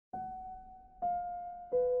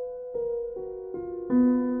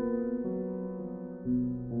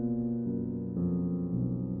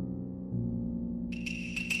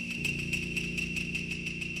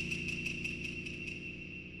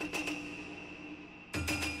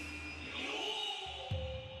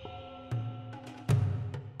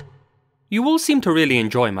You all seem to really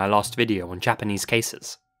enjoy my last video on Japanese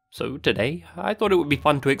cases, so today I thought it would be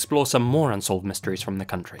fun to explore some more unsolved mysteries from the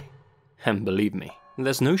country. And believe me,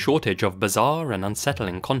 there's no shortage of bizarre and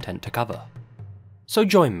unsettling content to cover. So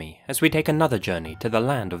join me as we take another journey to the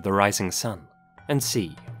land of the rising sun, and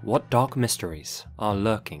see what dark mysteries are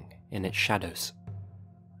lurking in its shadows.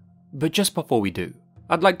 But just before we do,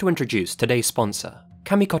 I'd like to introduce today's sponsor,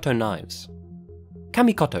 Kamikoto Knives.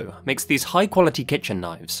 Kamikoto makes these high-quality kitchen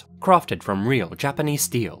knives crafted from real Japanese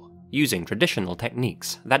steel, using traditional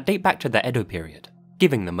techniques that date back to the Edo period,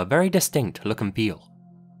 giving them a very distinct look and feel.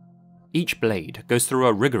 Each blade goes through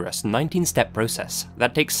a rigorous 19-step process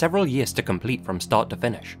that takes several years to complete from start to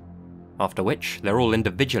finish, after which they're all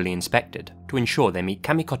individually inspected to ensure they meet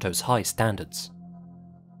Kamikoto's high standards.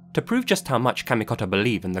 To prove just how much Kamikoto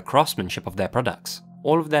believe in the craftsmanship of their products,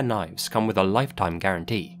 all of their knives come with a lifetime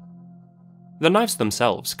guarantee. The knives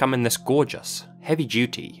themselves come in this gorgeous,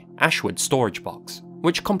 heavy-duty, ashwood storage box,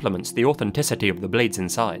 which complements the authenticity of the blades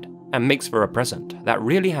inside, and makes for a present that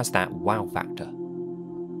really has that wow factor.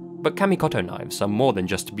 But Kamikoto knives are more than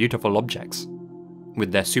just beautiful objects.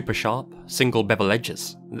 With their super sharp, single bevel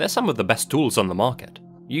edges, they're some of the best tools on the market,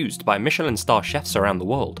 used by Michelin star chefs around the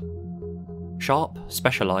world. Sharp,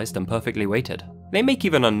 specialized and perfectly weighted, they make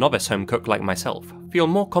even a novice home cook like myself feel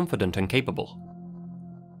more confident and capable.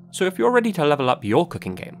 So if you're ready to level up your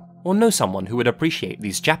cooking game, or know someone who would appreciate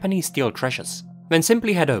these Japanese steel treasures, then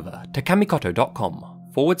simply head over to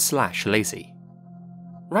kamikoto.com/lazy.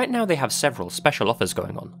 Right now they have several special offers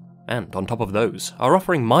going on, and on top of those, are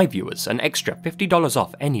offering my viewers an extra $50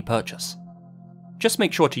 off any purchase. Just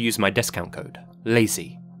make sure to use my discount code,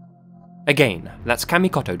 LAZY. Again, that's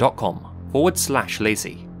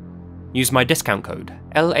kamikoto.com/lazy. Use my discount code,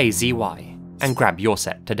 LAZY, and grab your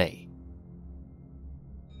set today.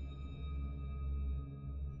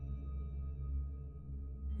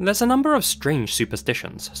 There's a number of strange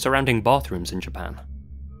superstitions surrounding bathrooms in Japan.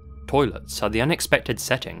 Toilets are the unexpected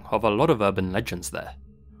setting of a lot of urban legends there.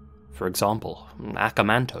 For example,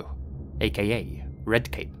 Akamanto, aka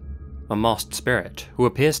Red Cape, a masked spirit who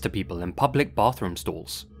appears to people in public bathroom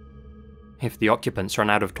stalls. If the occupants run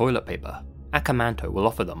out of toilet paper, Akamanto will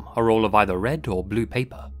offer them a roll of either red or blue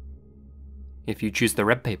paper. If you choose the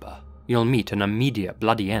red paper, you'll meet an immediate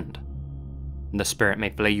bloody end. The spirit may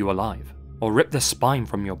flay you alive, or rip the spine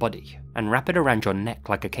from your body and wrap it around your neck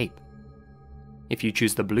like a cape. If you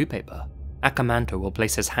choose the blue paper, Akamanto will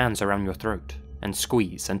place his hands around your throat and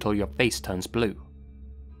squeeze until your face turns blue.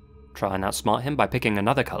 Try and outsmart him by picking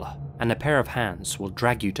another colour, and a pair of hands will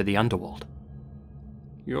drag you to the underworld.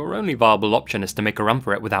 Your only viable option is to make a run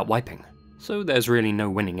for it without wiping, so there's really no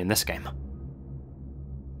winning in this game.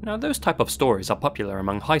 Now those type of stories are popular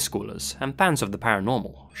among high schoolers and fans of the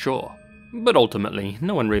paranormal, sure, but ultimately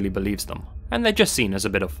no one really believes them, and they're just seen as a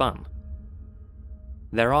bit of fun.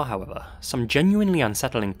 There are, however, some genuinely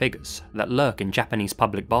unsettling figures that lurk in Japanese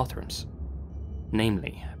public bathrooms,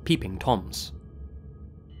 namely peeping toms.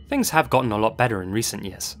 Things have gotten a lot better in recent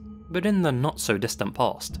years, but in the not-so-distant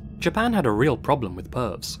past, Japan had a real problem with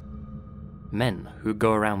pervs. Men who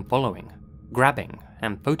go around following, grabbing,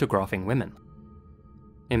 and photographing women.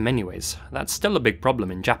 In many ways, that's still a big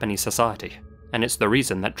problem in Japanese society, and it's the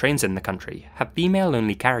reason that trains in the country have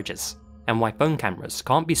female-only carriages, and why phone cameras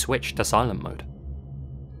can't be switched to silent mode.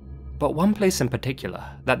 But one place in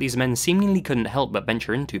particular that these men seemingly couldn't help but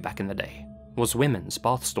venture into back in the day was women's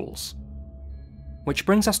bath stalls. Which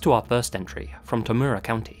brings us to our first entry from Tomura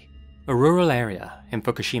County, a rural area in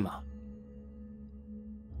Fukushima.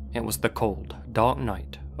 It was the cold, dark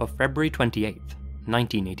night of February 28th,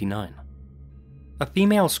 1989. A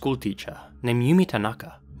female schoolteacher named Yumi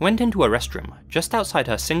Tanaka went into a restroom just outside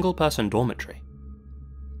her single-person dormitory.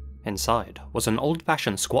 Inside was an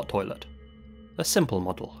old-fashioned squat toilet, a simple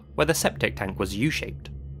model where the septic tank was U-shaped.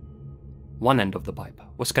 One end of the pipe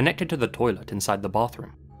was connected to the toilet inside the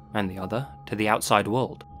bathroom, and the other to the outside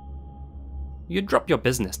world. You'd drop your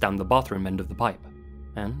business down the bathroom end of the pipe,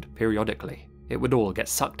 and periodically it would all get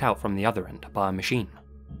sucked out from the other end by a machine.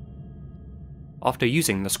 After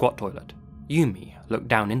using the squat toilet, Yumi looked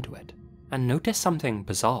down into it and noticed something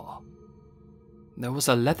bizarre. There was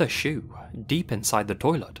a leather shoe deep inside the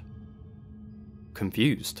toilet.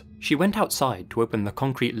 Confused, she went outside to open the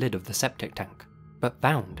concrete lid of the septic tank, but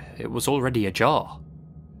found it was already ajar.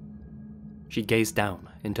 She gazed down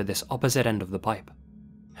into this opposite end of the pipe,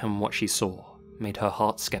 and what she saw made her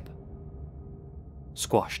heart skip.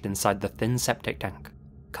 Squashed inside the thin septic tank,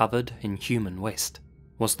 covered in human waste,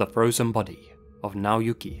 was the frozen body of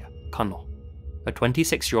Naoyuki Kano, a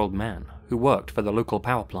 26-year-old man who worked for the local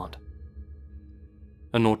power plant.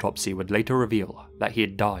 An autopsy would later reveal that he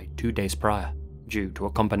had died 2 days prior, due to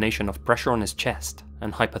a combination of pressure on his chest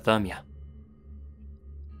and hypothermia.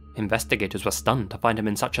 Investigators were stunned to find him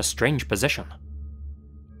in such a strange position.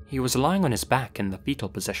 He was lying on his back in the fetal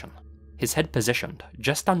position, his head positioned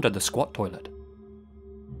just under the squat toilet.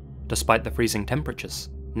 Despite the freezing temperatures,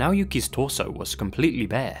 Naoyuki's torso was completely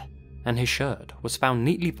bare, and his shirt was found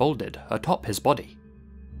neatly folded atop his body.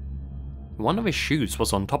 One of his shoes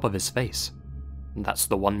was on top of his face. That's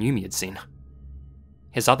the one Yumi had seen.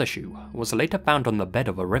 His other shoe was later found on the bed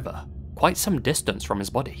of a river, quite some distance from his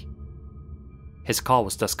body. His car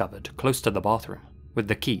was discovered close to the bathroom, with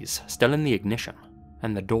the keys still in the ignition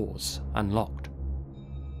and the doors unlocked.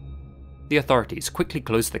 The authorities quickly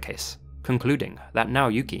closed the case, concluding that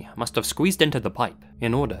Naoyuki must have squeezed into the pipe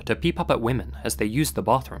in order to peep up at women as they used the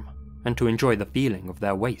bathroom and to enjoy the feeling of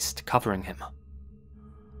their waist covering him.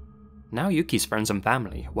 Naoyuki's friends and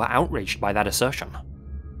family were outraged by that assertion.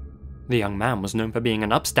 The young man was known for being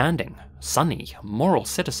an upstanding, sunny, moral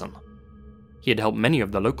citizen. He had helped many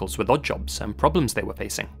of the locals with odd jobs and problems they were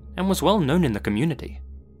facing, and was well known in the community.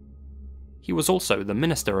 He was also the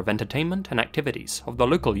Minister of Entertainment and Activities of the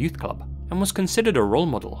local youth club, and was considered a role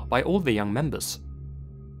model by all the young members.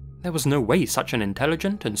 There was no way such an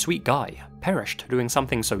intelligent and sweet guy perished doing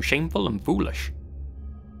something so shameful and foolish.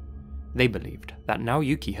 They believed that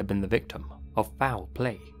Naoyuki had been the victim of foul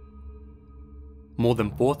play. More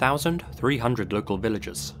than 4,300 local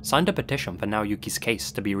villagers signed a petition for Naoyuki's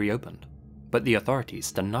case to be reopened, but the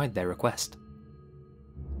authorities denied their request.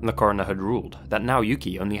 The coroner had ruled that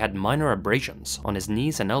Naoyuki only had minor abrasions on his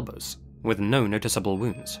knees and elbows, with no noticeable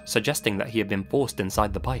wounds, suggesting that he had been forced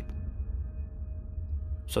inside the pipe.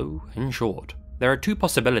 So, in short, there are two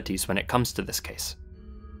possibilities when it comes to this case.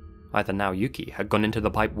 Either Naoyuki had gone into the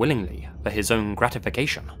pipe willingly for his own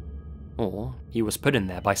gratification, or he was put in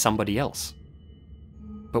there by somebody else.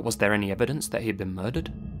 But was there any evidence that he had been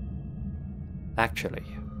murdered? Actually,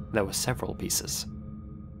 there were several pieces.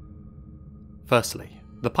 Firstly,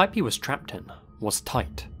 the pipe he was trapped in was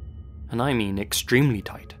tight, and I mean extremely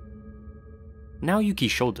tight.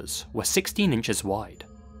 Naoyuki's shoulders were 16 inches wide,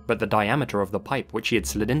 but the diameter of the pipe which he had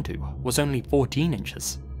slid into was only 14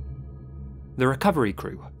 inches. The recovery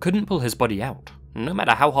crew couldn't pull his body out, no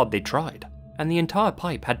matter how hard they tried, and the entire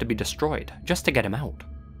pipe had to be destroyed just to get him out.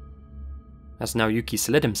 As Naoyuki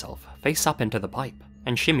slid himself face up into the pipe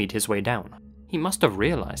and shimmied his way down, he must have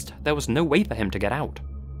realized there was no way for him to get out.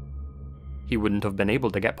 He wouldn't have been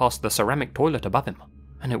able to get past the ceramic toilet above him,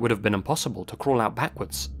 and it would have been impossible to crawl out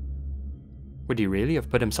backwards. Would he really have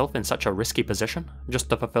put himself in such a risky position just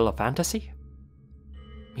to fulfill a fantasy?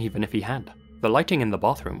 Even if he had, the lighting in the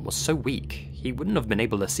bathroom was so weak he wouldn't have been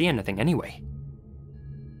able to see anything anyway.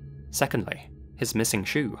 Secondly, his missing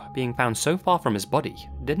shoe being found so far from his body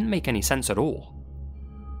didn't make any sense at all.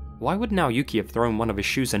 Why would Naoyuki have thrown one of his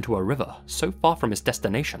shoes into a river so far from his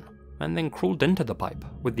destination, and then crawled into the pipe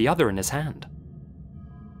with the other in his hand?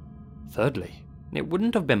 Thirdly, it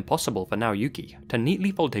wouldn't have been possible for Naoyuki to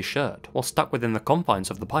neatly fold his shirt while stuck within the confines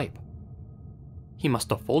of the pipe. He must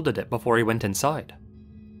have folded it before he went inside.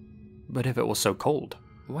 But if it was so cold,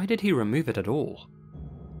 why did he remove it at all?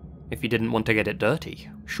 If he didn't want to get it dirty,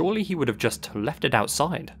 surely he would have just left it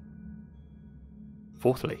outside.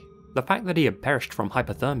 Fourthly, the fact that he had perished from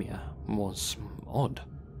hypothermia was odd.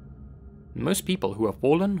 Most people who have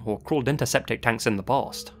fallen or crawled into septic tanks in the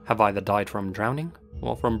past have either died from drowning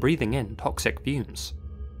or from breathing in toxic fumes.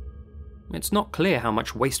 It's not clear how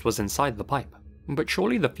much waste was inside the pipe, but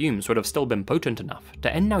surely the fumes would have still been potent enough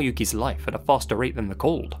to end Naoyuki's life at a faster rate than the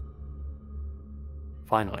cold.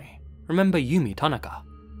 Finally, remember Yumi Tanaka,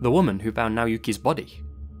 the woman who found Naoyuki's body?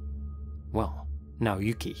 Well,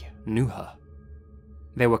 Naoyuki knew her.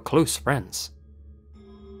 They were close friends.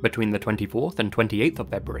 Between the 24th and 28th of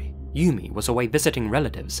February, Yumi was away visiting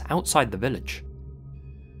relatives outside the village.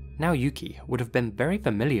 Naoyuki would have been very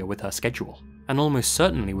familiar with her schedule, and almost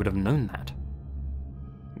certainly would have known that.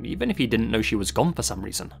 Even if he didn't know she was gone for some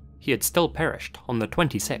reason, he had still perished on the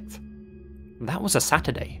 26th. That was a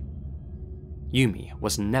Saturday. Yumi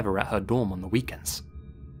was never at her dorm on the weekends.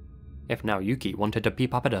 If Naoyuki wanted to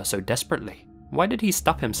peep up at her so desperately, why did he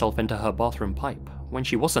stuff himself into her bathroom pipe when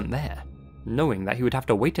she wasn't there, knowing that he would have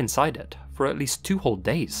to wait inside it for at least 2 whole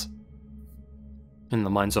days? In the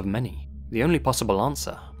minds of many, the only possible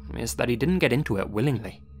answer is that he didn't get into it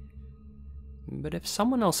willingly. But if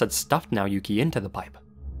someone else had stuffed Naoyuki into the pipe,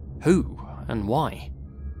 who and why?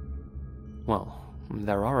 Well,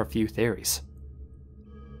 there are a few theories.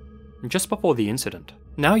 Just before the incident,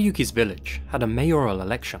 Naoyuki's village had a mayoral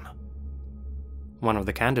election. One of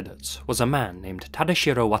the candidates was a man named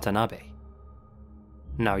Tadashiro Watanabe.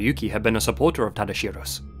 Naoyuki had been a supporter of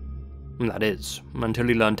Tadashiro's. That is, until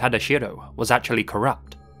he learned Tadashiro was actually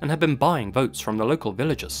corrupt and had been buying votes from the local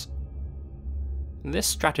villagers. This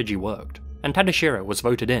strategy worked, and Tadashiro was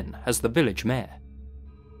voted in as the village mayor.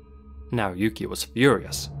 Naoyuki was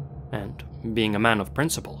furious, and, being a man of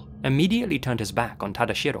principle, immediately turned his back on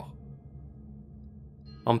Tadashiro.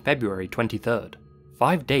 On February 23rd,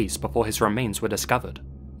 5 days before his remains were discovered,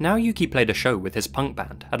 Naoyuki played a show with his punk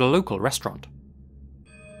band at a local restaurant.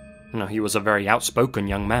 Now, he was a very outspoken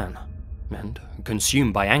young man, and,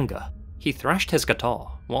 consumed by anger, he thrashed his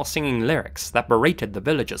guitar while singing lyrics that berated the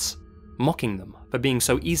villagers, mocking them for being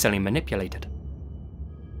so easily manipulated.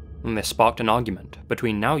 This sparked an argument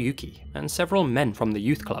between Naoyuki and several men from the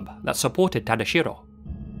youth club that supported Tadashiro,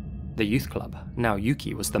 the youth club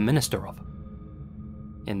Naoyuki was the minister of.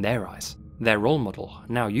 In their eyes, their role model,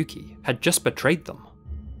 Naoyuki, had just betrayed them,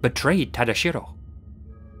 betrayed Tadashiro.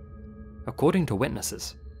 According to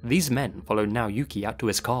witnesses, these men followed Naoyuki out to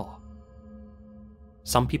his car.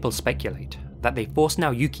 Some people speculate that they forced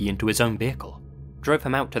Naoyuki into his own vehicle, drove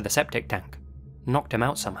him out to the septic tank, knocked him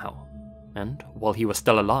out somehow, and, while he was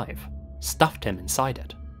still alive, stuffed him inside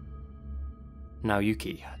it.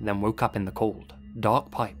 Naoyuki then woke up in the cold, dark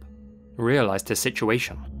pipe, realized his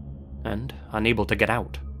situation, and, unable to get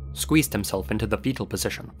out, squeezed himself into the fetal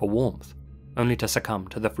position for warmth, only to succumb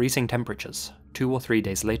to the freezing temperatures 2 or 3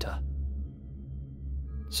 days later.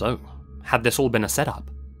 So, had this all been a setup?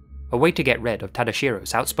 A way to get rid of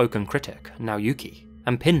Tadashiro's outspoken critic, Naoyuki,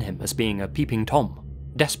 and pin him as being a peeping Tom,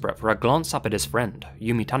 desperate for a glance up at his friend,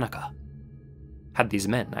 Yumi Tanaka? Had these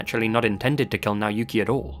men actually not intended to kill Naoyuki at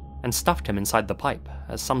all, and stuffed him inside the pipe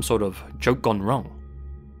as some sort of joke gone wrong?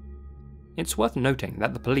 It's worth noting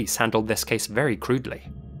that the police handled this case very crudely,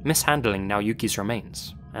 mishandling Naoyuki's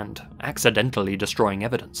remains, and accidentally destroying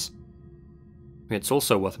evidence. It's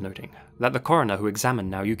also worth noting that the coroner who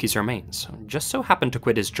examined Naoyuki's remains just so happened to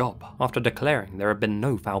quit his job after declaring there had been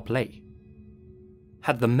no foul play.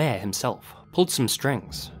 Had the mayor himself pulled some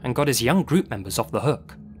strings and got his young group members off the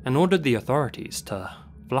hook and ordered the authorities to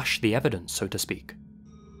flush the evidence, so to speak?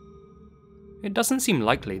 It doesn't seem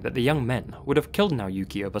likely that the young men would have killed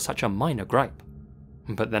Naoyuki over such a minor gripe.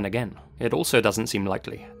 But then again, it also doesn't seem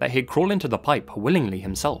likely that he'd crawl into the pipe willingly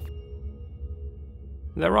himself.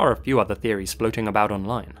 There are a few other theories floating about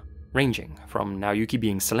online, ranging from Naoyuki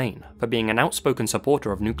being slain for being an outspoken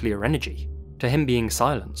supporter of nuclear energy, to him being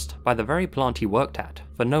silenced by the very plant he worked at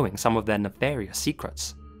for knowing some of their nefarious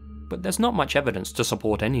secrets, but there's not much evidence to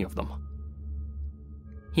support any of them.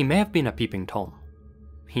 He may have been a peeping Tom.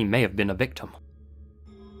 He may have been a victim.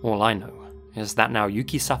 All I know is that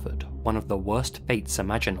Naoyuki suffered one of the worst fates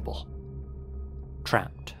imaginable.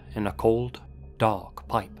 Trapped in a cold, dark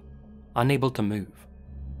pipe, unable to move,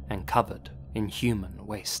 and covered in human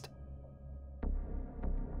waste.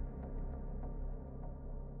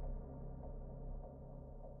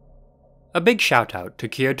 A big shout out to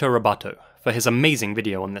Kyoto Rabato for his amazing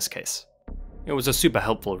video on this case. It was a super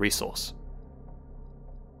helpful resource.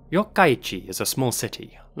 Yokkaichi is a small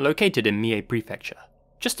city located in Mie Prefecture,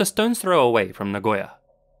 just a stone's throw away from Nagoya.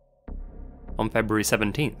 On February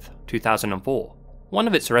 17th, 2004, one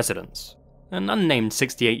of its residents, an unnamed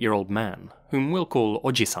 68-year-old man, whom we'll call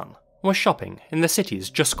Oji-san, was shopping in the city's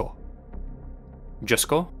Jusko.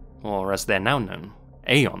 Jusko, or as they're now known,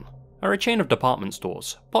 Aeon, are a chain of department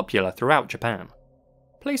stores popular throughout Japan.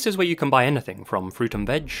 Places where you can buy anything from fruit and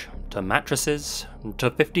veg, to mattresses,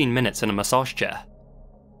 to 15 minutes in a massage chair.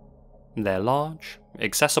 They're large,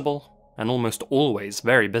 accessible, and almost always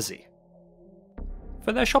very busy.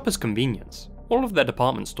 For their shoppers' convenience, all of their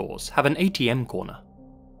department stores have an ATM corner.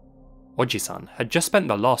 Oji-san had just spent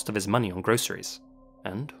the last of his money on groceries,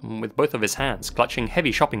 and, with both of his hands clutching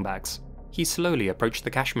heavy shopping bags, he slowly approached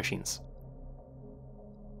the cash machines.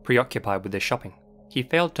 Preoccupied with his shopping, he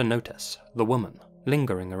failed to notice the woman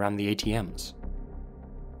lingering around the ATMs.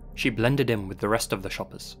 She blended in with the rest of the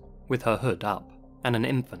shoppers, with her hood up and an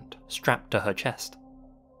infant strapped to her chest.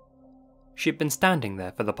 She'd been standing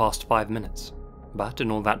there for the past 5 minutes, but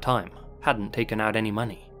in all that time hadn't taken out any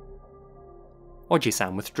money.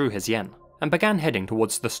 Oji-san withdrew his yen and began heading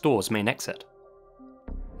towards the store's main exit.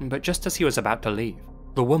 But just as he was about to leave,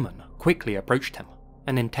 the woman quickly approached him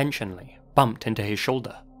and intentionally bumped into his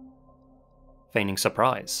shoulder. Feigning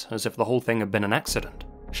surprise, as if the whole thing had been an accident,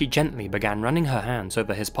 she gently began running her hands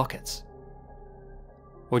over his pockets.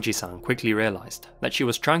 Oji-san quickly realized that she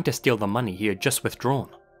was trying to steal the money he had just withdrawn.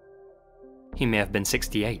 He may have been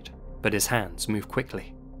 68, but his hands moved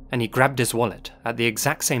quickly, and he grabbed his wallet at the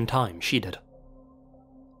exact same time she did.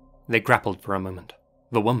 They grappled for a moment,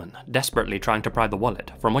 the woman desperately trying to pry the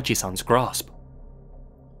wallet from Oji-san's grasp.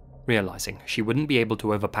 Realizing she wouldn't be able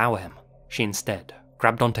to overpower him, she instead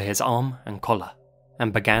grabbed onto his arm and collar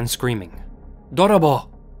and began screaming,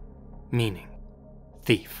 "Dorobo!" meaning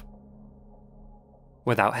thief.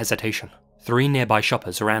 Without hesitation, 3 nearby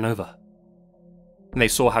shoppers ran over. They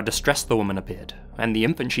saw how distressed the woman appeared and the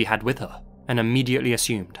infant she had with her, and immediately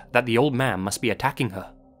assumed that the old man must be attacking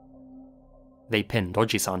her. They pinned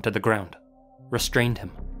Oji-san to the ground, restrained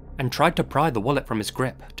him, and tried to pry the wallet from his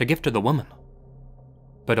grip to give to the woman.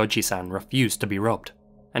 But Oji-san refused to be robbed,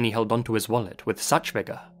 and he held onto his wallet with such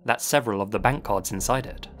vigor that several of the bank cards inside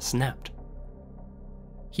it snapped.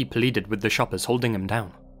 He pleaded with the shoppers holding him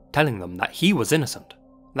down, telling them that he was innocent,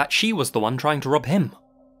 that she was the one trying to rob him.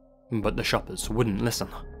 But the shoppers wouldn't listen.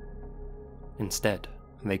 Instead,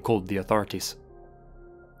 they called the authorities.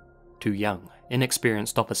 2 young,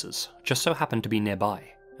 inexperienced officers just so happened to be nearby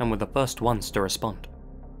and were the first ones to respond.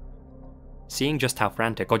 Seeing just how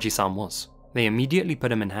frantic Oji-san was, they immediately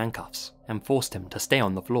put him in handcuffs and forced him to stay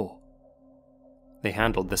on the floor. They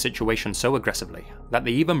handled the situation so aggressively that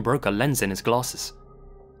they even broke a lens in his glasses.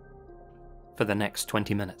 For the next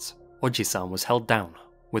 20 minutes, Oji-san was held down,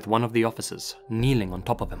 with one of the officers kneeling on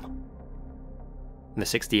top of him. The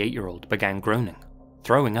 68-year-old began groaning,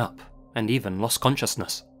 throwing up, and even lost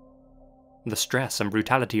consciousness. The stress and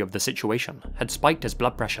brutality of the situation had spiked his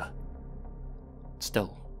blood pressure.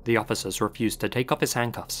 Still, the officers refused to take off his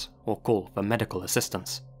handcuffs or call for medical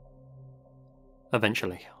assistance.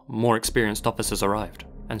 Eventually, more experienced officers arrived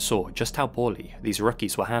and saw just how poorly these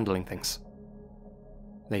rookies were handling things.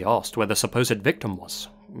 They asked where the supposed victim was,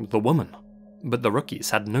 the woman, but the rookies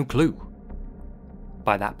had no clue.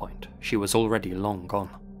 By that point, she was already long gone,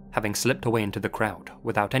 having slipped away into the crowd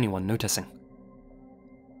without anyone noticing.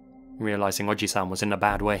 Realizing Oji-san was in a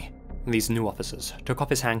bad way, these new officers took off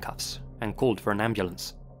his handcuffs and called for an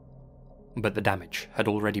ambulance. But the damage had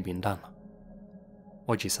already been done.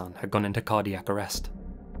 Oji-san had gone into cardiac arrest.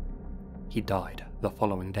 He died the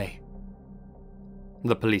following day.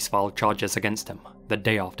 The police filed charges against him the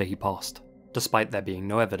day after he passed, despite there being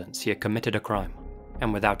no evidence he had committed a crime,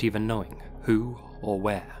 and without even knowing who or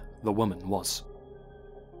where the woman was.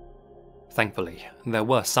 Thankfully, there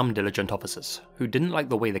were some diligent officers who didn't like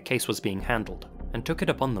the way the case was being handled and took it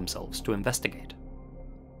upon themselves to investigate.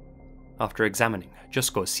 After examining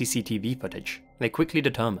Jusko's CCTV footage, they quickly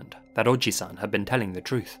determined that Oji-san had been telling the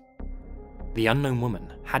truth. The unknown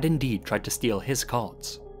woman had indeed tried to steal his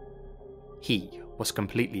cards. He was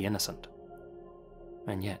completely innocent.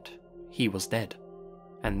 And yet, he was dead,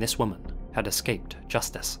 and this woman had escaped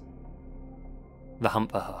justice. The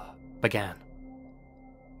hunt for her began.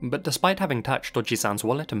 But despite having touched Oji-san's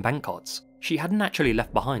wallet and bank cards, she hadn't actually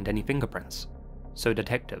left behind any fingerprints, so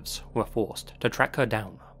detectives were forced to track her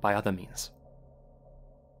down by other means.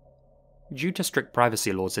 Due to strict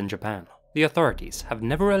privacy laws in Japan, the authorities have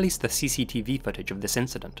never released the CCTV footage of this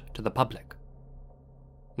incident to the public.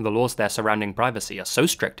 The laws there surrounding privacy are so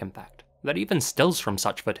strict, in fact, that even stills from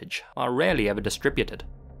such footage are rarely ever distributed.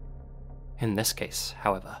 In this case,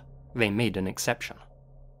 however, they made an exception.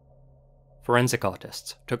 Forensic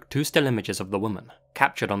artists took 2 still images of the woman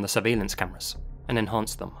captured on the surveillance cameras and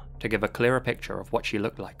enhanced them to give a clearer picture of what she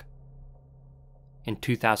looked like. In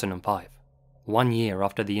 2005, 1 year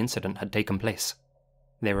after the incident had taken place,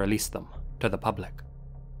 they released them to the public.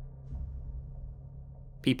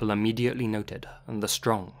 People immediately noted the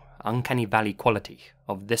strong, uncanny valley quality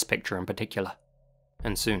of this picture in particular,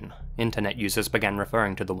 and soon internet users began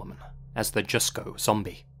referring to the woman as the Jusko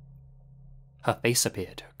zombie. Her face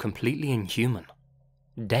appeared completely inhuman,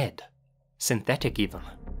 dead, synthetic even,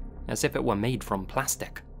 as if it were made from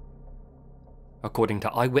plastic. According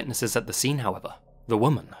to eyewitnesses at the scene, however, the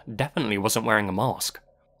woman definitely wasn't wearing a mask.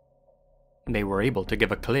 They were able to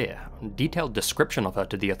give a clear, detailed description of her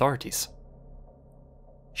to the authorities.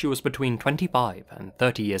 She was between 25 and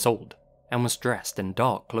 30 years old, and was dressed in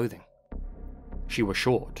dark clothing. She was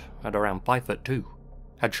short, at around 5'2",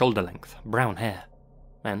 had shoulder-length brown hair,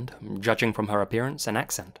 and, judging from her appearance and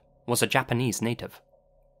accent, was a Japanese native.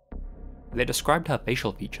 They described her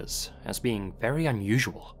facial features as being very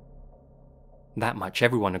unusual. That much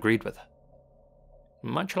everyone agreed with.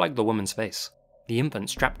 Much like the woman's face, the infant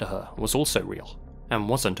strapped to her was also real, and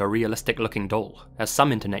wasn't a realistic-looking doll, as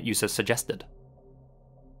some internet users suggested.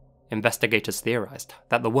 Investigators theorized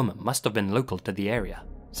that the woman must have been local to the area,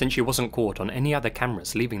 since she wasn't caught on any other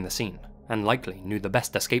cameras leaving the scene, and likely knew the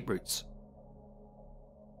best escape routes.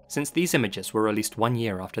 Since these images were released 1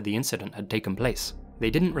 year after the incident had taken place, they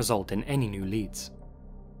didn't result in any new leads.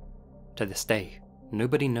 To this day,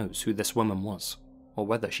 nobody knows who this woman was, or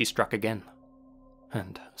whether she struck again.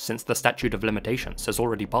 And since the statute of limitations has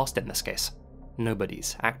already passed in this case,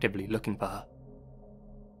 nobody's actively looking for her.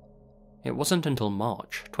 It wasn't until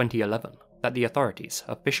March 2011 that the authorities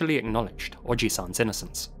officially acknowledged Oji-san's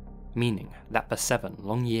innocence, meaning that for 7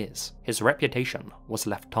 long years, his reputation was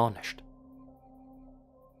left tarnished.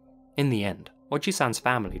 In the end, Oji-san's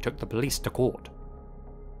family took the police to court.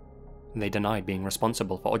 They denied being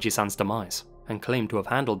responsible for Oji-san's demise, and claimed to have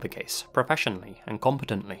handled the case professionally and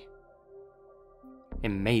competently.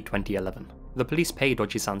 In May 2011, the police paid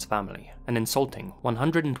Oji-san's family an insulting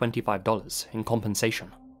 $125 in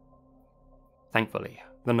compensation. Thankfully,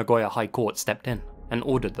 the Nagoya High Court stepped in and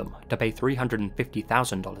ordered them to pay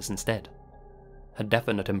 $350,000 instead. A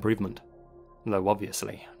definite improvement, though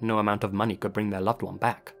obviously no amount of money could bring their loved one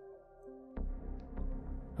back.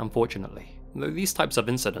 Unfortunately, though these types of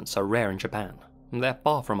incidents are rare in Japan, they're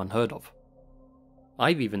far from unheard of.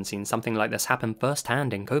 I've even seen something like this happen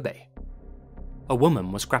firsthand in Kobe. A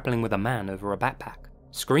woman was grappling with a man over a backpack,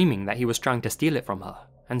 screaming that he was trying to steal it from her,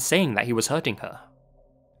 and saying that he was hurting her.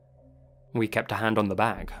 We kept a hand on the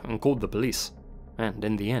bag and called the police, and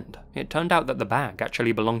in the end, it turned out that the bag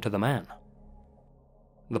actually belonged to the man.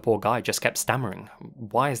 The poor guy just kept stammering,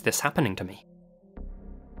 "Why is this happening to me?"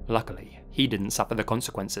 Luckily, he didn't suffer the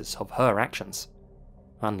consequences of her actions,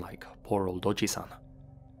 unlike poor old Oji-san.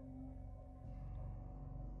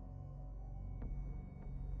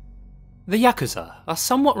 The Yakuza are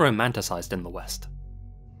somewhat romanticized in the West.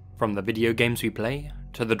 From the video games we play,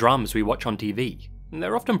 to the dramas we watch on TV,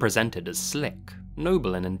 they're often presented as slick,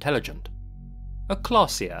 noble and intelligent. A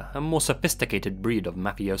classier and more sophisticated breed of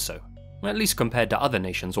mafioso, at least compared to other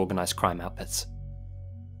nations' organized crime outfits.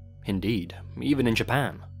 Indeed, even in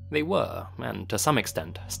Japan, they were, and to some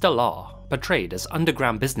extent still are, portrayed as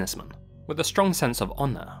underground businessmen with a strong sense of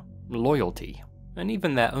honor, loyalty, and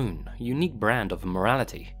even their own unique brand of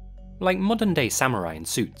morality, like modern-day samurai in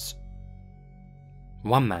suits.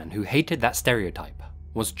 One man who hated that stereotype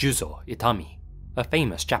was Juzo Itami, a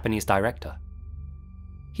famous Japanese director.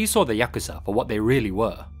 He saw the Yakuza for what they really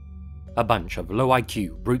were, a bunch of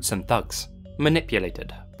low-IQ brutes and thugs,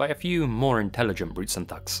 manipulated by a few more intelligent brutes and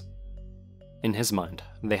thugs. In his mind,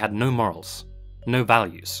 they had no morals, no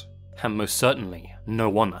values, and most certainly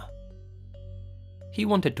no honor. He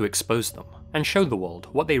wanted to expose them and show the world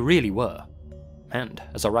what they really were, and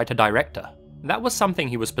as a writer-director, that was something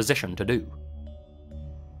he was positioned to do.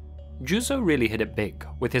 Juzo really hit it big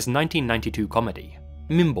with his 1992 comedy,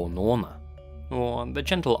 Minbo no Onna, or The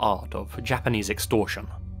Gentle Art of Japanese Extortion,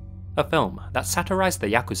 a film that satirized the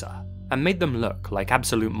Yakuza and made them look like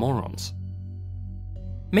absolute morons.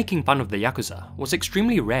 Making fun of the Yakuza was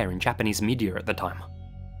extremely rare in Japanese media at the time.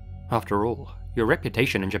 After all, your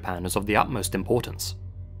reputation in Japan is of the utmost importance.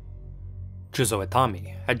 Juzo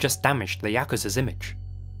Itami had just damaged the Yakuza's image,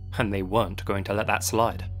 and they weren't going to let that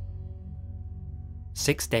slide.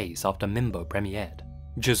 6 days after Minbo premiered,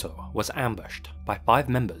 Juzo was ambushed by 5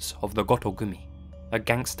 members of the Gotogumi, a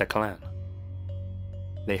gangster clan.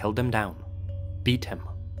 They held him down, beat him,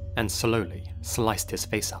 and slowly sliced his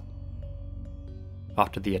face up.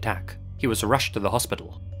 After the attack, he was rushed to the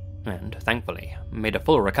hospital, and thankfully made a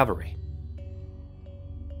full recovery.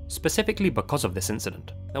 Specifically because of this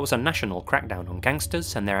incident, there was a national crackdown on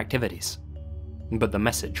gangsters and their activities. But the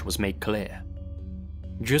message was made clear.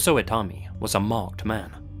 Juzo Itami was a marked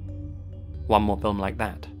man. One more film like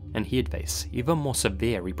that, and he'd face even more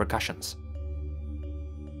severe repercussions.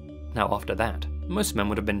 Now after that, most men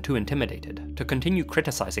would have been too intimidated to continue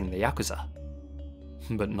criticizing the Yakuza.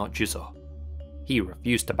 But not Juzo. He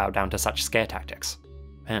refused to bow down to such scare tactics,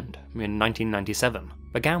 and in 1997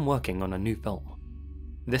 began working on a new film.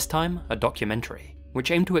 This time a documentary,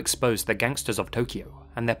 which aimed to expose the gangsters of Tokyo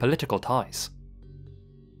and their political ties.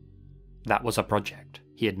 That was a project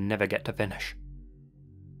he'd never get to finish.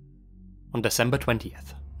 On December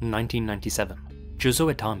 20th, 1997,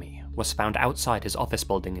 Juzo Itami was found outside his office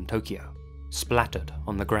building in Tokyo, splattered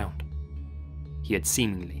on the ground. He had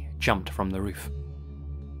seemingly jumped from the roof.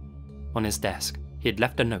 On his desk, he had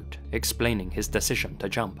left a note explaining his decision to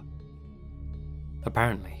jump.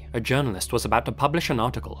 Apparently, a journalist was about to publish an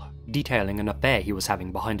article detailing an affair he was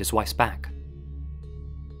having behind his wife's back.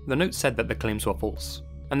 The note said that the claims were false,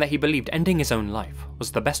 and that he believed ending his own life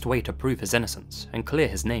was the best way to prove his innocence and clear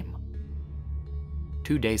his name.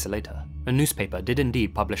 2 days later, a newspaper did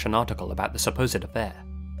indeed publish an article about the supposed affair,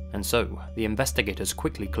 and so the investigators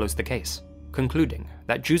quickly closed the case, concluding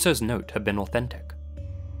that Juzo's note had been authentic.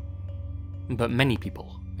 But many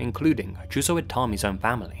people, including Juzo Itami's own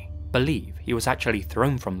family, believe he was actually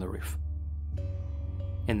thrown from the roof.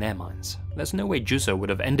 In their minds, there's no way Juzo would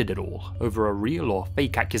have ended it all over a real or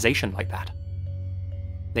fake accusation like that.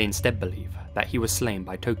 They instead believe that he was slain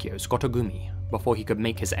by Tokyo's Gotogumi before he could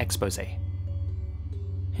make his exposé.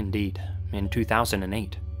 Indeed, in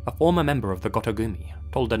 2008, a former member of the Gotogumi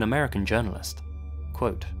told an American journalist,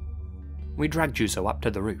 quote, "We dragged Juzo up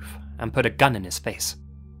to the roof and put a gun in his face.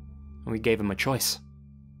 We gave him a choice.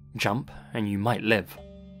 Jump and you might live,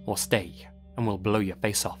 or stay and we'll blow your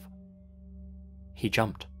face off. He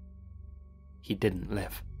jumped. He didn't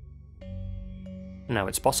live." Now,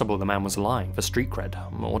 it's possible the man was lying for street cred,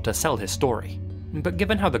 or to sell his story, but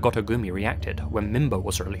given how the Gotogumi reacted when Mimbo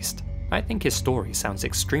was released, I think his story sounds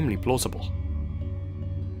extremely plausible.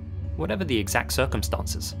 Whatever the exact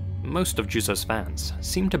circumstances, most of Juzo's fans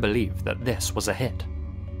seem to believe that this was a hit.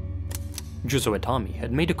 Juzo Itami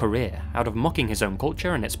had made a career out of mocking his own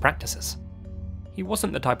culture and its practices. He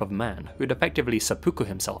wasn't the type of man who'd effectively seppuku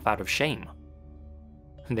himself out of shame.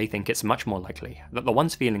 They think it's much more likely that the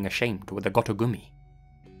ones feeling ashamed were the Gotogumi.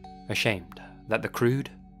 Ashamed that the crude,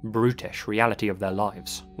 brutish reality of their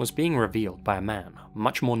lives was being revealed by a man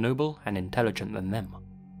much more noble and intelligent than them.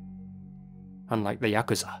 Unlike the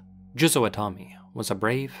Yakuza, Juzo Itami was a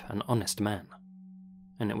brave and honest man,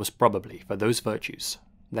 and it was probably for those virtues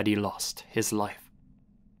that he lost his life.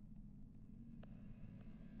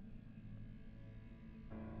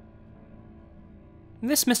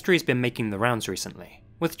 This mystery's been making the rounds recently,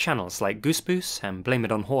 with channels like Gooseboost and Blame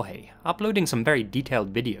It on Jorge uploading some very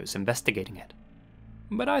detailed videos investigating it.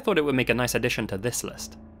 But I thought it would make a nice addition to this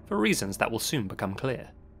list, for reasons that will soon become clear.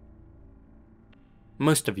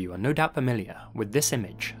 Most of you are no doubt familiar with this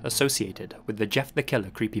image associated with the Jeff the Killer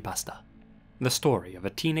creepypasta, the story of a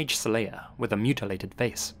teenage slayer with a mutilated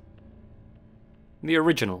face. The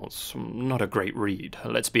original's not a great read,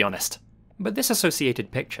 let's be honest, but this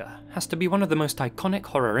associated picture has to be one of the most iconic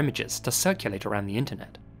horror images to circulate around the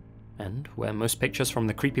internet, and where most pictures from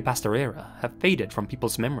the creepypasta era have faded from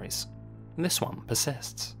people's memories, this one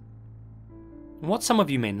persists. What some of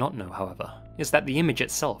you may not know, however, is that the image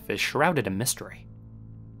itself is shrouded in mystery.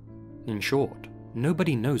 In short,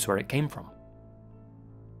 nobody knows where it came from.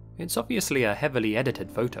 It's obviously a heavily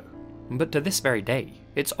edited photo, but to this very day,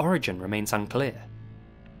 its origin remains unclear.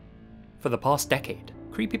 For the past decade,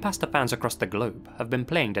 creepypasta fans across the globe have been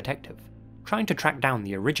playing detective, trying to track down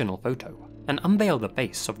the original photo and unveil the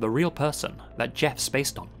face of the real person that Jeff's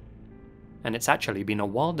based on. And it's actually been a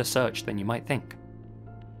wilder search than you might think.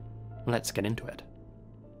 Let's get into it.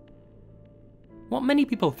 What many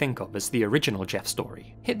people think of as the original Jeff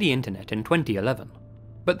story hit the internet in 2011,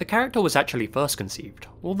 but the character was actually first conceived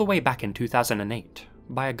all the way back in 2008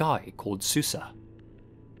 by a guy called Sousa.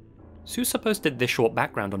 Sousa posted this short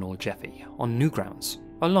background on old Jeffy on Newgrounds,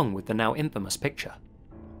 along with the now infamous picture.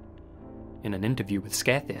 In an interview with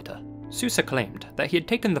Scare Theatre, Sousa claimed that he had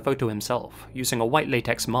taken the photo himself using a white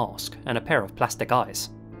latex mask and a pair of plastic eyes.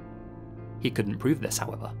 He couldn't prove this,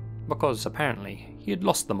 however, because apparently he had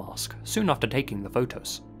lost the mask soon after taking the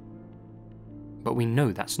photos. But we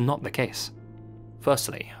know that's not the case.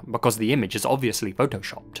 Firstly, because the image is obviously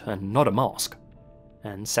photoshopped and not a mask.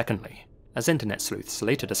 And secondly, as internet sleuths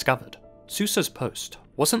later discovered, Sousa's post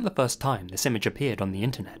wasn't the first time this image appeared on the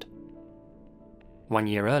internet. 1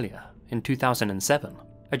 year earlier, in 2007,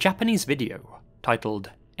 a Japanese video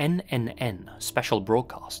titled NNN Special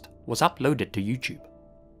Broadcast was uploaded to YouTube.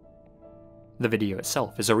 The video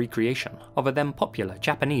itself is a recreation of a then popular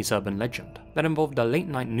Japanese urban legend that involved a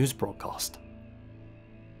late-night news broadcast.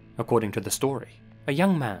 According to the story, a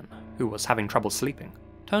young man who was having trouble sleeping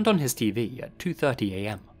turned on his TV at 2:30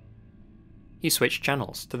 AM. He switched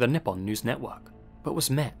channels to the Nippon News Network, but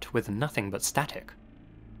was met with nothing but static.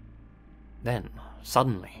 Then,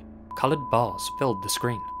 suddenly, coloured bars filled the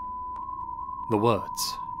screen. The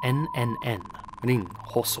words NNN Ring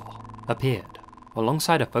Hoso appeared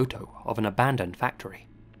alongside a photo of an abandoned factory.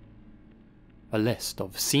 A list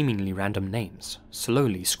of seemingly random names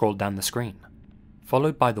slowly scrolled down the screen,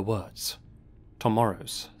 followed by the words,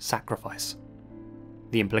 "Tomorrow's sacrifice,"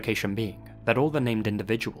 the implication being that all the named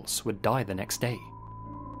individuals would die the next day.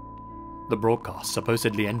 The broadcast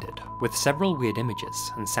supposedly ended with several weird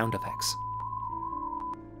images and sound effects.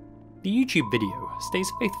 The YouTube video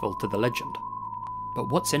stays faithful to the legend, but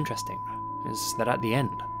what's interesting is that at the end,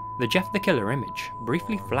 the Jeff the Killer image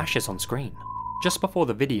briefly flashes on screen, just before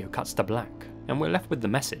the video cuts to black and we're left with the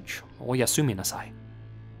message, "Oyasumi nasai,"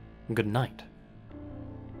 good night.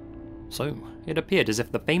 So, it appeared as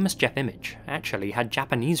if the famous Jeff image actually had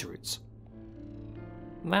Japanese roots.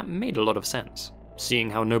 That made a lot of sense,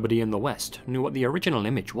 seeing how nobody in the West knew what the original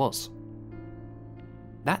image was.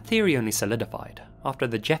 That theory only solidified after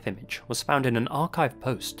the Jeff image was found in an archive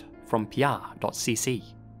post from pia.cc,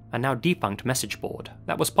 a now defunct message board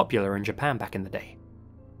that was popular in Japan back in the day.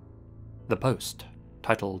 The post,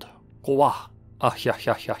 titled Kowa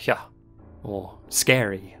ahyahyahya, or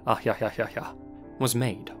Scary ahyahyahya, was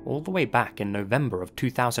made all the way back in November of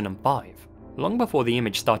 2005, long before the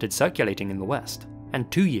image started circulating in the West, and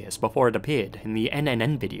 2 years before it appeared in the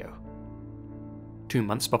NNN video. 2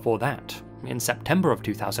 months before that, in September of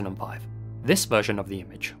 2005, this version of the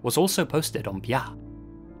image was also posted on Pia.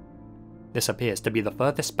 This appears to be the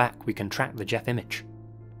furthest back we can track the Jeff image,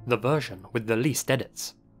 the version with the least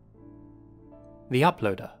edits. The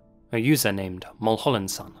uploader, a user named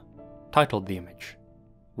Mulhollandson, titled the image,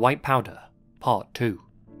 White Powder, Part 2.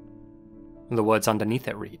 The words underneath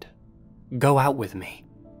it read, "Go out with me."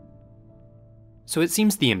 So it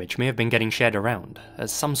seems the image may have been getting shared around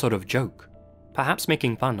as some sort of joke, perhaps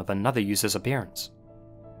making fun of another user's appearance.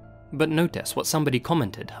 But notice what somebody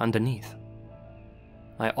commented underneath.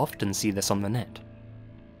 I often see this on the net.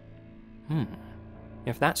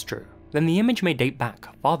 If that's true, then the image may date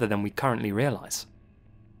back farther than we currently realise.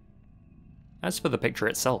 As for the picture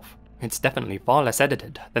itself, it's definitely far less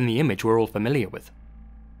edited than the image we're all familiar with.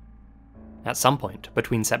 At some point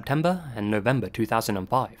between September and November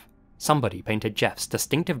 2005, somebody painted Jeff's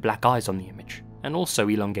distinctive black eyes on the image, and also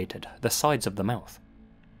elongated the sides of the mouth.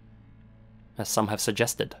 As some have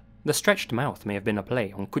suggested, the stretched mouth may have been a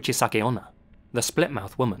play on Kuchisake Onna, the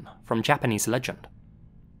split-mouth woman from Japanese legend.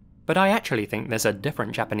 But I actually think there's a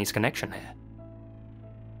different Japanese connection here.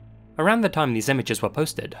 Around the time these images were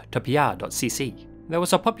posted to pia.cc, there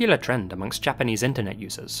was a popular trend amongst Japanese internet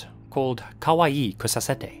users called Kawaii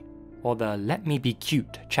Kusasete, or the Let Me Be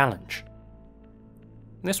Cute challenge.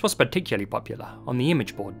 This was particularly popular on the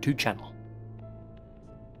Imageboard 2 channel.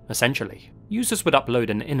 Essentially, users would upload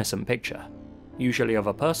an innocent picture, usually of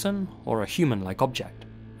a person or a human-like object,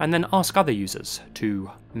 and then ask other users to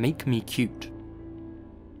make me cute.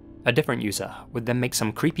 A different user would then make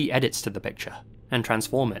some creepy edits to the picture and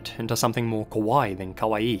transform it into something more kawaii than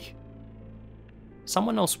kawaii.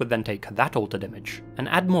 Someone else would then take that altered image and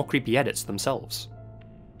add more creepy edits themselves.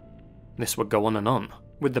 This would go on,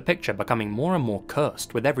 with the picture becoming more and more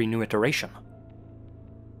cursed with every new iteration.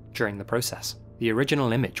 During the process, the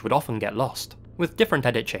original image would often get lost, with different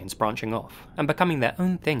edit chains branching off and becoming their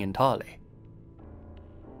own thing entirely.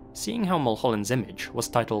 Seeing how Mulholland's image was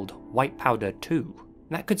titled White Powder 2,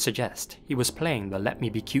 that could suggest he was playing the Let Me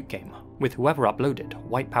Be Cute game with whoever uploaded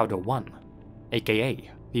White Powder 1,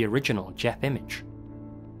 aka the original Jeff image.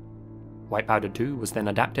 White Powder 2 was then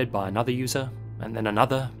adapted by another user, and then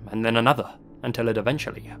another, and then another, until it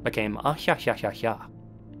eventually became Ahya.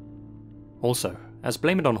 Also, as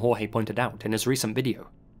Blame It on Jorge pointed out in his recent video,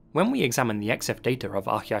 when we examine the EXIF data of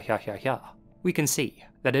Ahya, we can see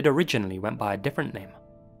that it originally went by a different name,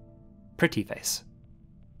 Pretty Face.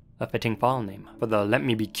 A fitting file name for the Let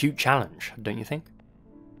Me Be Cute challenge, don't you think?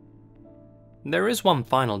 There is one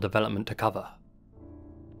final development to cover.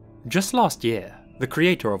 Just last year, the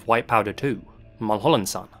creator of White Powder 2,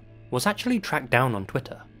 Mulholland-san, was actually tracked down on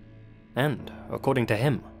Twitter, and, according to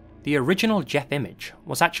him, the original Jeff image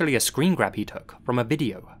was actually a screen grab he took from a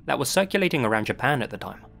video that was circulating around Japan at the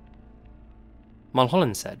time.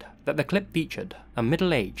 Mulholland said that the clip featured a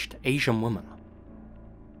middle-aged Asian woman.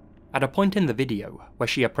 At a point in the video where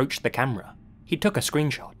she approached the camera, he took a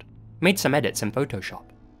screenshot, made some edits in Photoshop,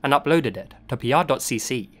 and uploaded it to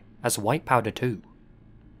pr.cc as White Powder 2.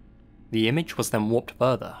 The image was then warped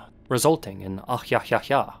further, resulting in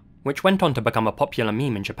Ahya, which went on to become a popular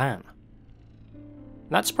meme in Japan.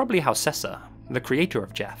 That's probably how Sessa, the creator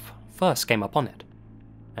of Jeff, first came upon it,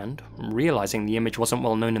 and, realizing the image wasn't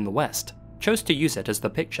well known in the West, chose to use it as the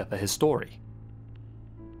picture for his story.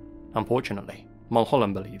 Unfortunately,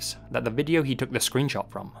 Mulholland believes that the video he took the screenshot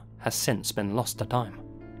from has since been lost to time.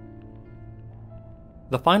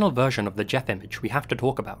 The final version of the Jeff image we have to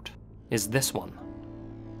talk about is this one,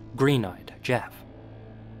 Green-Eyed Jeff.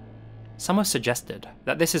 Some have suggested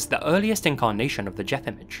that this is the earliest incarnation of the Jeff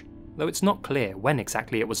image, though it's not clear when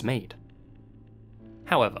exactly it was made.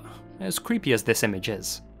 However, as creepy as this image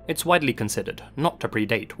is, it's widely considered not to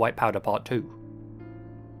predate White Powder Part 2.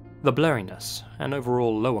 The blurriness and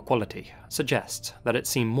overall lower quality suggests that it's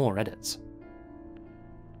seen more edits.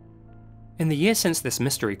 In the years since this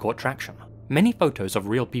mystery caught traction, many photos of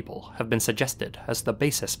real people have been suggested as the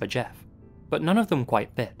basis for Jeff, but none of them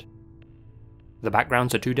quite fit. The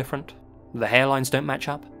backgrounds are too different, the hairlines don't match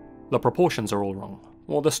up, the proportions are all wrong,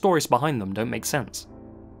 or the stories behind them don't make sense.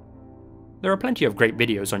 There are plenty of great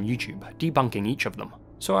videos on YouTube debunking each of them,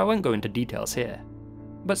 so I won't go into details here,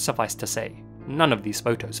 but suffice to say, none of these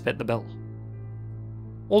photos fit the bill.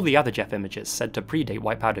 All the other Jeff images said to predate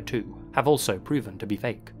White Powder 2 have also proven to be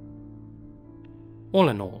fake. All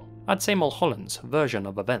in all, I'd say Mulholland's version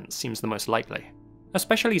of events seems the most likely,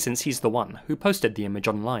 especially since he's the one who posted the image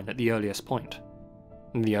online at the earliest point.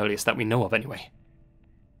 The earliest that we know of anyway.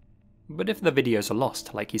 But if the videos are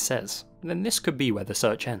lost, like he says, then this could be where the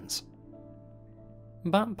search ends.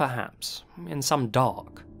 But perhaps, in some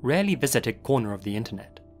dark, rarely visited corner of the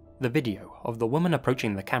internet, the video of the woman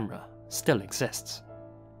approaching the camera still exists.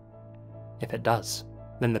 If it does,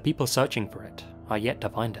 then the people searching for it are yet to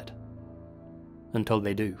find it. Until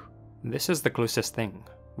they do, this is the closest thing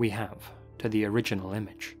we have to the original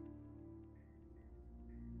image.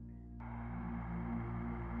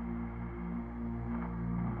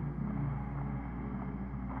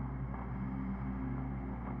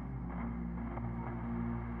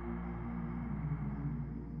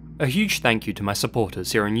 A huge thank you to my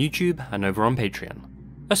supporters here on YouTube and over on Patreon,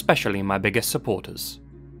 especially my biggest supporters: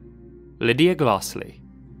 Lydia Glassley,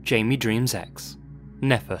 jaimedreamsx,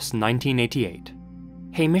 Nephus 1988,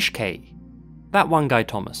 Hamish K, That One Guy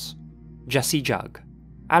Thomas, Jessie Jug,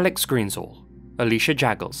 Alex Greensall, Alicia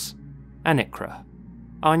Jagels, Anicra,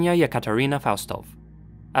 Anya Yekaterina Faustov,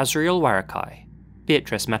 Azrael Warakai,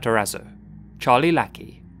 Beatrice Matarazzo, Charlie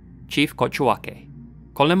Lackey, Chief Cochuaque,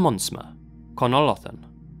 Colin Monsma, Connor Louthan,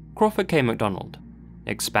 Crawford K. McDonald,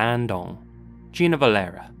 Expand On, Gina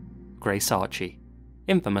Valera, Gracearchie,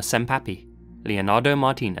 Infamous-senpapi, Leonardo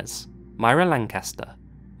Martinez, Myra Lancaster,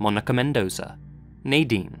 Monica Mendoza,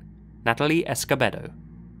 Nadine, Natalie Escobedo,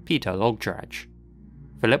 Peter Logdraj,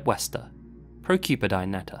 Philip Wester, Procupidine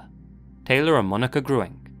Netta, Taylor&Monica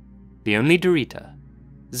Gruenk, The Only Dorita,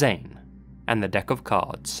 Zane, and the deck of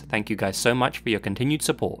cards. Thank you guys so much for your continued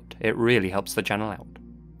support, it really helps the channel out.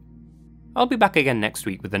 I'll be back again next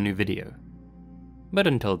week with a new video, but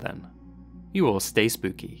until then, you all stay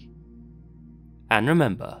spooky. And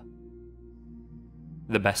remember,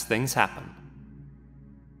 the best things happen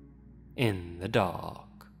in the dark.